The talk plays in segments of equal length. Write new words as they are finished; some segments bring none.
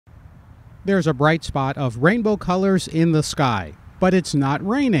There's a bright spot of rainbow colors in the sky, but it's not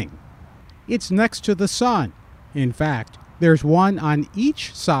raining. It's next to the sun. In fact, there's one on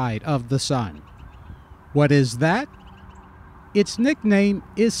each side of the sun. What is that? Its nickname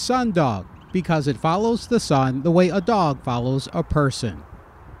is sundog because it follows the sun the way a dog follows a person.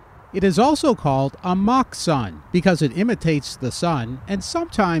 It is also called a mock sun because it imitates the sun and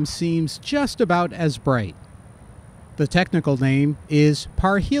sometimes seems just about as bright. The technical name is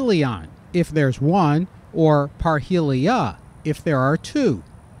Parhelion if there's one, or parhelia if there are two.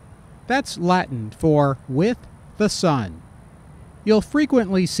 That's Latin for with the sun. You'll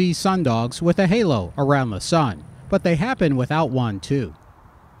frequently see sundogs with a halo around the sun, but they happen without one too.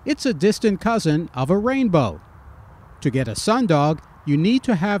 It's a distant cousin of a rainbow. To get a sundog, you need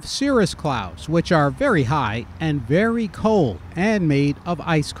to have cirrus clouds, which are very high and very cold and made of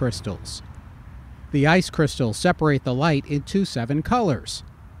ice crystals. The ice crystals separate the light into 7 colors.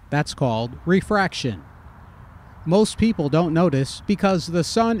 That's called refraction. Most people don't notice because the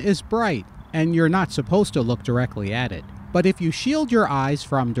sun is bright and you're not supposed to look directly at it. But if you shield your eyes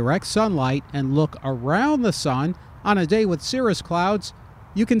from direct sunlight and look around the sun on a day with cirrus clouds,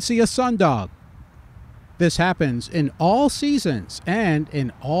 you can see a sundog. This happens in all seasons and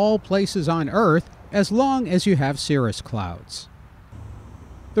in all places on Earth as long as you have cirrus clouds.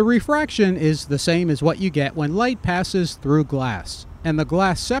 The refraction is the same as what you get when light passes through glass, and the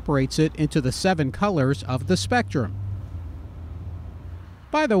glass separates it into the 7 colors of the spectrum.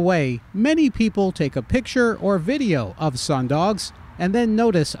 By the way, many people take a picture or video of sundogs and then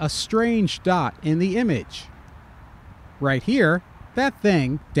notice a strange dot in the image. Right here, that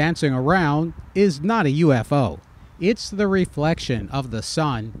thing dancing around is not a UFO. It's the reflection of the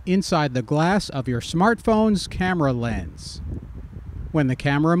sun inside the glass of your smartphone's camera lens. When the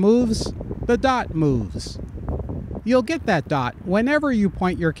camera moves, the dot moves. You'll get that dot whenever you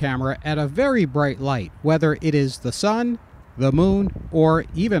point your camera at a very bright light, whether it is the sun, the moon, or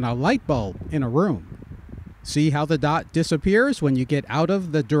even a light bulb in a room. See how the dot disappears when you get out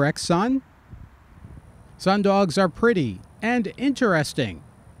of the direct sun? Sundogs are pretty and interesting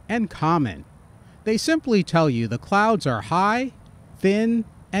and common. They simply tell you the clouds are high, thin,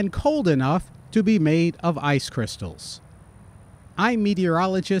 and cold enough to be made of ice crystals. I'm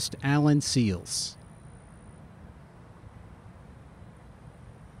meteorologist Alan Seals.